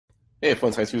Hey,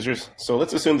 PhoneSites users. So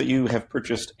let's assume that you have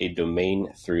purchased a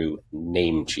domain through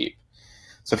Namecheap.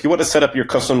 So if you want to set up your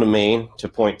custom domain to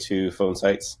point to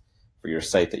PhoneSites for your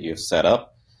site that you have set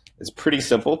up, it's pretty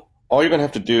simple. All you're going to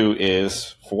have to do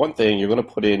is, for one thing, you're going to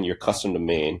put in your custom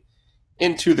domain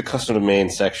into the custom domain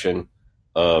section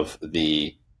of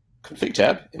the config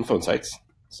tab in PhoneSites.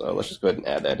 So let's just go ahead and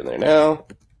add that in there now.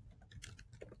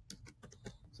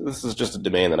 So this is just a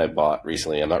domain that I bought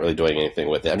recently. I'm not really doing anything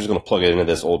with it. I'm just going to plug it into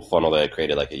this old funnel that I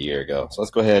created like a year ago. So let's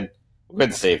go ahead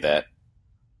and save that.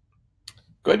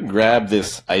 Go ahead and grab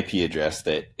this IP address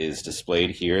that is displayed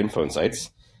here in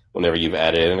PhoneSites whenever you've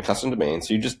added in a custom domain.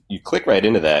 So you click right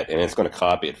into that, and it's going to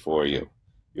copy it for you.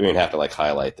 You don't even have to like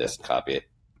highlight this and copy it.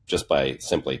 Just by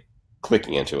simply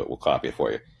clicking into it, we'll copy it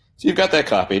for you. So you've got that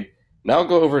copied. Now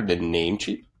go over to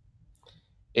Namecheap.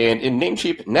 And in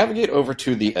Namecheap, navigate over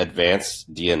to the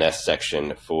advanced DNS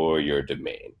section for your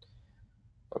domain.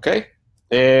 Okay?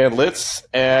 And let's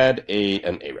add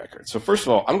an A record. So first of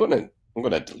all, I'm going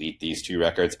to delete these two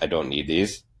records. I don't need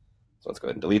these. So let's go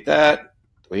ahead and delete that.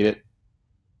 Delete it.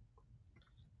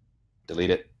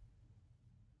 Delete it.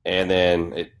 And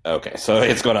then, okay, so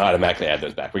it's going to automatically add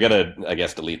those back. We got to, I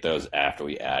guess, delete those after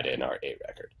we add in our A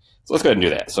record. So let's go ahead and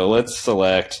do that. So let's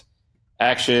select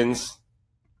Actions.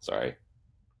 Sorry.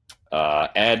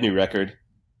 Add new record,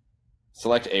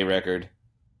 select A record,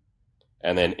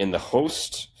 and then in the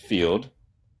host field,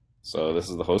 so this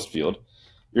is the host field,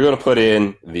 you're going to put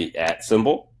in the @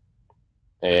 symbol,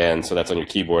 and so that's on your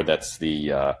keyboard. That's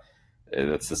the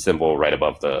symbol right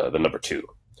above the number 2.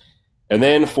 And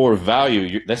then for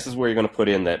value, this is where you're going to put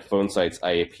in that PhoneSites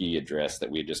IP address that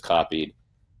we just copied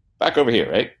back over here,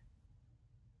 right?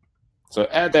 So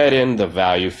add that in the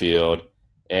value field.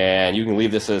 And you can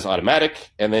leave this as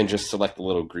automatic, and then just select the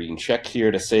little green check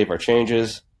here to save our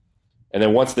changes. And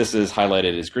then once this is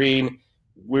highlighted as green,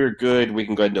 we're good. We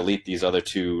can go ahead and delete these other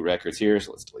 2 records here.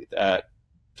 So let's delete that.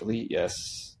 Delete,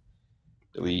 yes.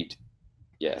 Delete,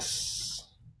 yes.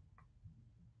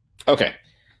 Okay,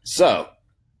 so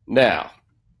now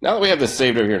that we have this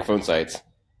saved over here in PhoneSites,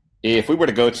 if we were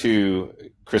to go to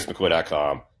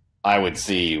chrismccoy.com, I would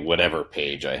see whatever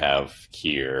page I have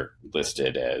here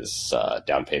listed as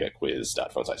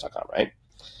downpaymentquiz.phonesites.com, right?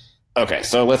 Okay,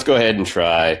 so let's go ahead and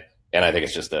try, and I think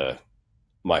it's just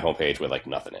my homepage with like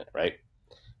nothing in it, right?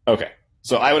 Okay,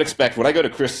 so I would expect when I go to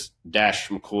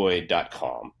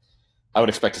chris-mccoy.com, I would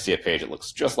expect to see a page that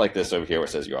looks just like this over here where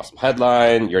it says your awesome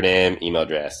headline, your name, email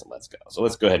address, and let's go. So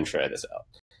let's go ahead and try this out.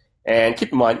 And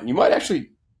keep in mind, you want to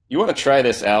try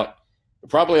this out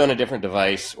probably on a different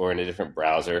device or in a different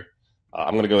browser.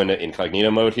 I'm going to go into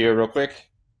incognito mode here real quick.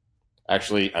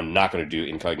 Actually, I'm not going to do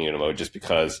incognito mode just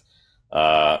because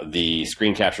the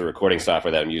screen capture recording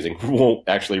software that I'm using won't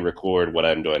actually record what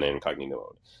I'm doing in incognito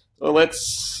mode. So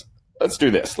let's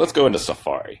do this. Let's go into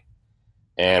Safari,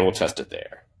 and we'll test it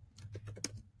there.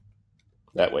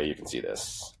 That way you can see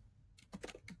this.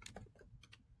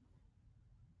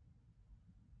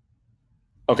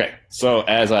 Okay, so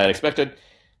as I had expected,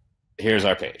 here's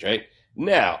our page, right?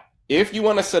 Now, if you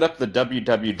want to set up the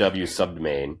www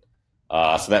subdomain,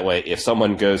 so that way if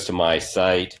someone goes to my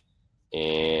site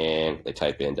and they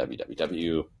type in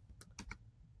www,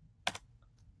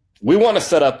 we want to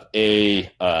set up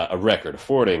a record, a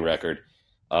forwarding record,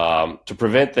 to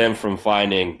prevent them from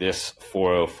finding this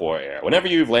 404 error. Whenever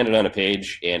you've landed on a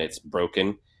page and it's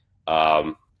broken,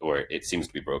 or it seems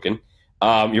to be broken,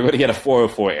 you're going to get a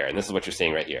 404 error, and this is what you're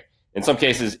seeing right here. In some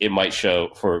cases, it might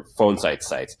show, for PhoneSites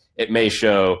sites, it may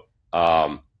show,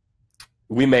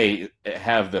 we may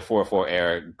have the 404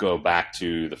 error go back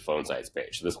to the PhoneSites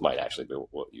page. So this might actually be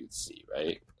what you'd see,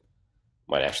 right?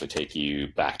 Might actually take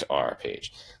you back to our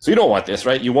page. So you don't want this,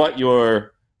 right? You want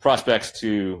your prospects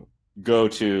to go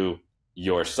to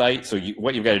your site. So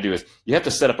what you've got to do is you have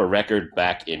to set up a record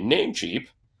back in Namecheap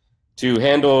to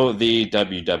handle the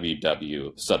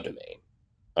www subdomain.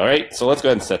 All right, so let's go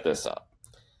ahead and set this up.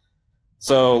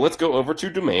 So let's go over to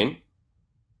domain.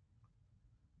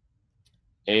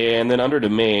 And then under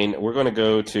domain, we're going to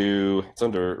go to, it's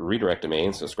under redirect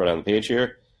domain. So scroll down the page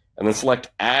here and then select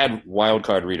add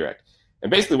wildcard redirect. And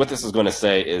basically what this is going to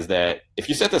say is that if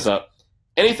you set this up,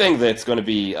 anything that's going to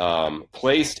be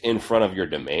placed in front of your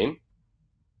domain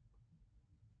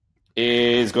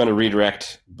is going to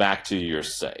redirect back to your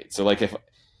site. So like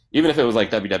even if it was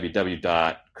like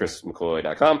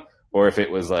www.chrismccoy.com, or if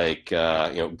it was like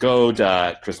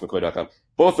go.chrismccoy.com,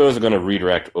 both those are going to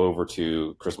redirect over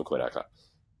to chrismccoy.com.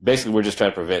 Basically, we're just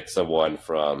trying to prevent someone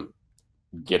from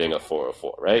getting a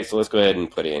 404, right? So let's go ahead and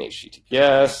put in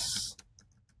HTTPS.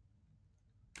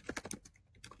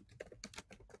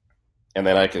 And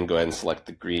then I can go ahead and select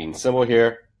the green symbol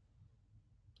here.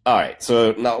 All right,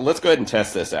 so now let's go ahead and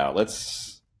test this out.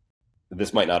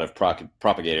 This might not have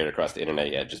propagated across the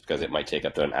internet yet, just because it might take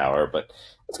up to an hour, but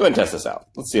let's go ahead and test this out.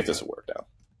 Let's see if this will work now.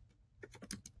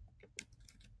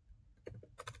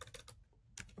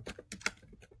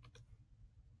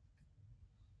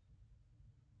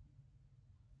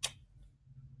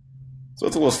 So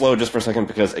it's a little slow just for a second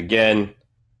because, again,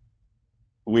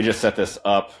 we just set this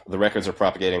up. The records are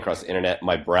propagating across the internet.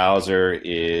 My browser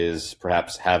is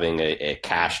perhaps having a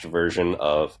cached version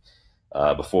of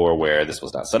before where this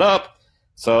was not set up.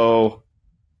 So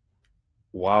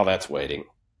while that's waiting,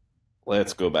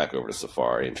 let's go back over to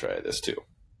Safari and try this too.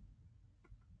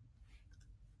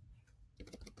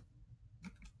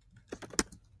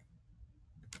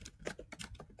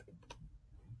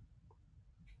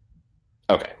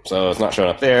 Okay, so it's not showing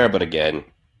up there, but again,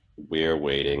 we're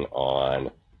waiting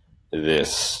on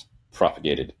this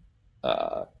propagated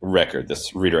record,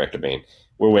 this redirect domain.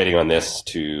 We're waiting on this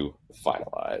to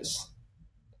finalize.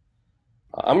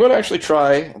 I'm going to actually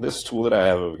try this tool that I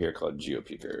have over here called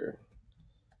GeoPeeker.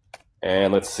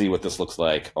 And let's see what this looks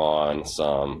like on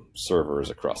some servers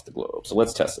across the globe. So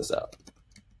let's test this out.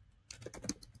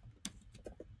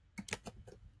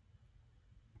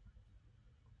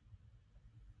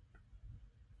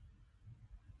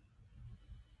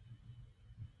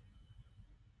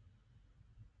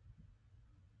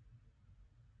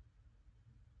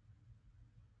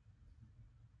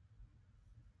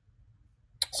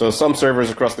 So some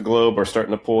servers across the globe are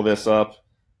starting to pull this up.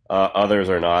 Others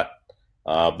are not.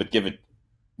 But give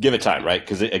it time, right?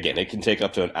 Because again, it can take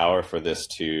up to an hour for this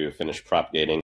to finish propagating.